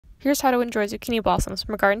Here's how to enjoy zucchini blossoms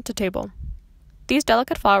from garden to table. These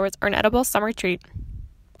delicate flowers are an edible summer treat.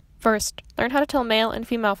 First, learn how to tell male and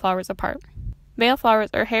female flowers apart. Male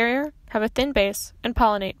flowers are hairier, have a thin base, and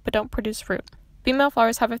pollinate but don't produce fruit. Female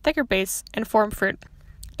flowers have a thicker base and form fruit.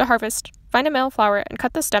 To harvest, find a male flower and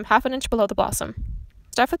cut the stem half an inch below the blossom.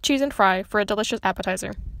 Stuff with cheese and fry for a delicious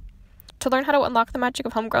appetizer. To learn how to unlock the magic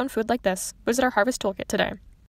of homegrown food like this, visit our Harvest Toolkit today.